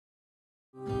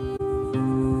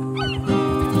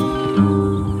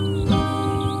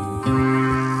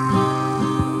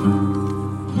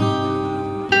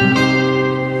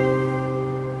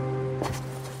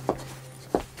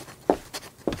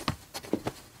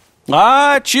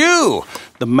Ah, it's you,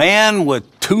 the man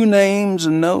with 2 names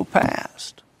and no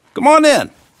past. Come on in.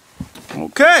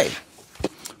 Okay.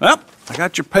 Well, I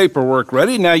got your paperwork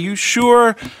ready. Now, you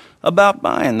sure about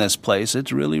buying this place?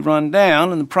 It's really run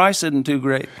down, and the price isn't too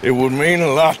great. It would mean a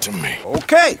lot to me.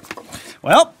 Okay.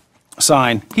 Well,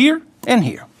 sign here and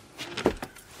here.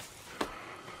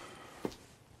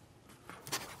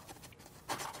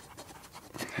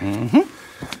 Mm-hmm.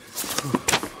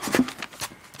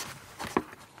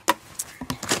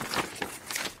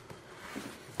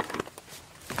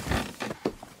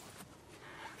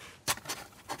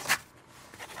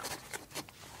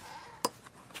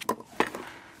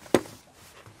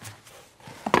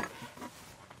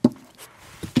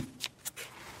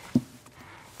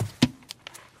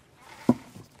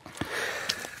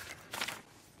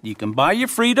 You can buy your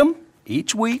freedom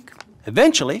each week.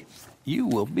 Eventually, you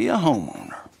will be a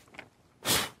homeowner.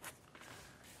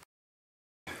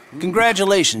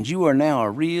 Congratulations, you are now a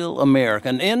real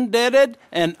American, indebted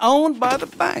and owned by the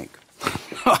bank.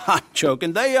 I'm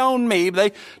joking, they own me,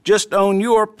 they just own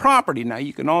your property. Now,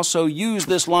 you can also use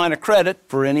this line of credit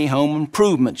for any home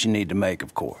improvements you need to make,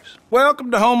 of course. Welcome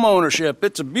to home ownership.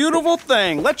 It's a beautiful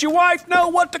thing. Let your wife know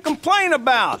what to complain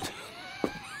about.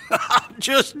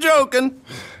 Just joking.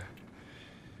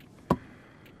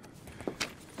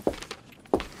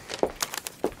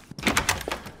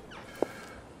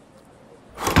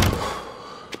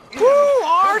 Woo,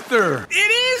 Arthur! It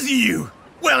is you!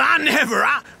 Well,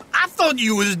 I thought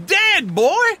you was dead,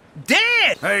 boy!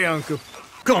 Dead! Hey, Uncle.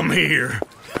 Come here.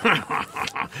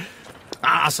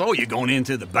 I saw you going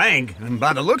into the bank, and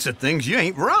by the looks of things, you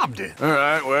ain't robbed it. All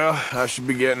right, well, I should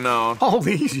be getting on. All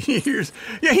these years,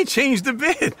 you ain't changed a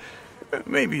bit.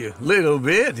 Maybe a little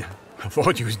bit. I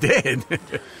thought you was dead.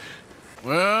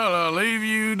 Well, I'll leave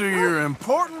you to your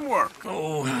important work.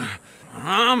 Oh,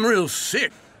 I'm real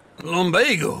sick.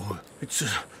 Lumbago. It's a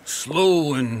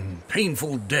slow and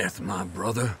painful death, my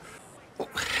brother.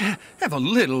 Have a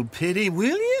little pity,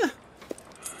 will you?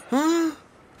 Huh?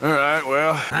 All right,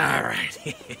 well. All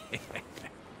right.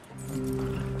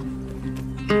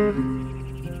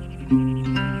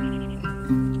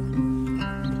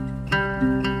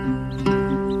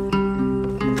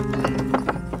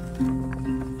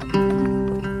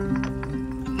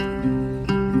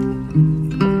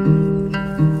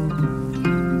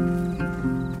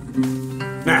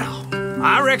 Now,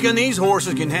 I reckon these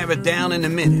horses can have it down in a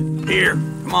minute. Here,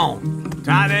 come on.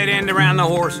 Tie that end around the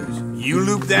horses. You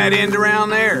loop that end around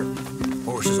there.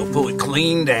 Horses will pull it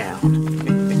clean down.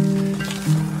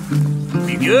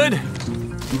 Be good?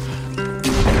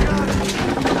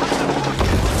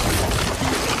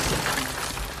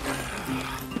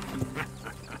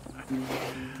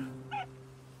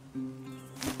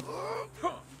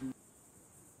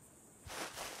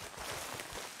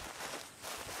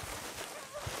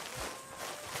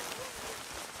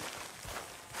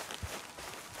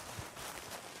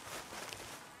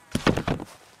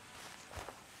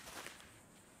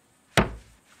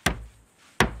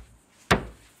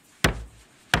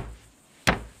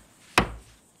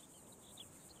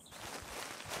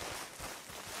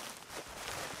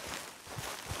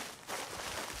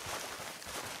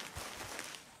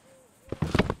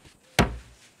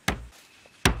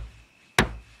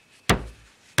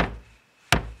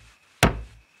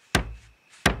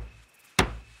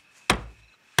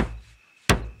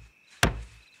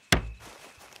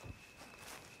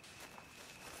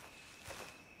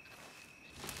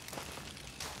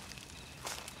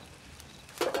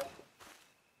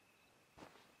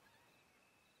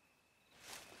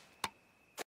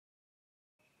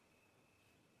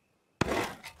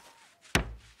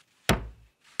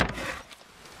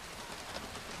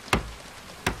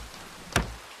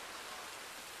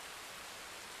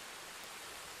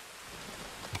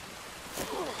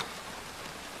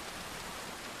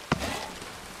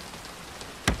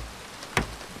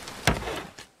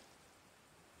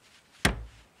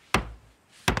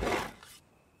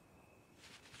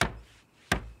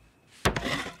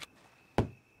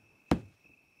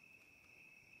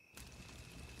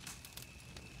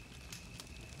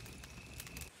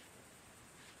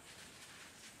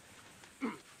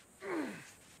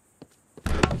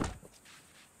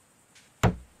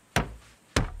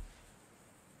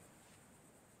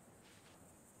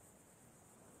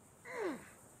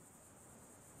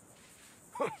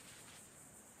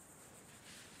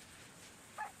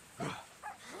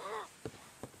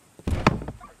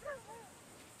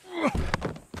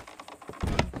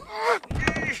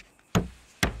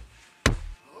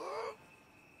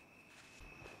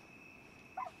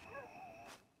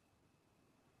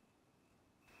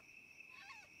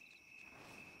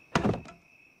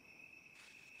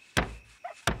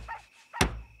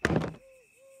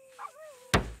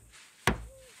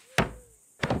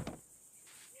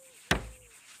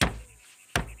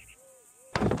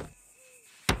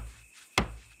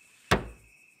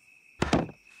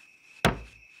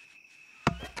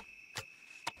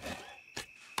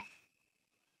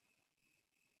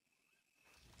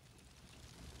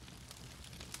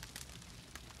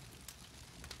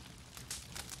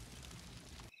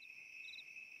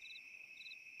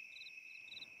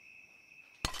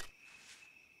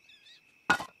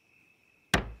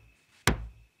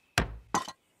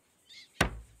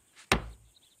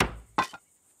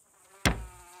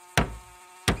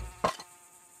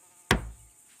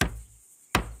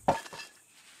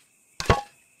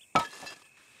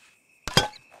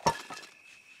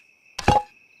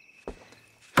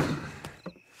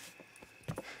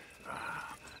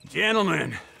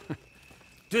 Gentlemen,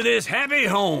 to this happy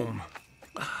home.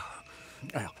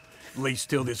 Well, at least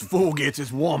till this fool gets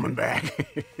his woman back.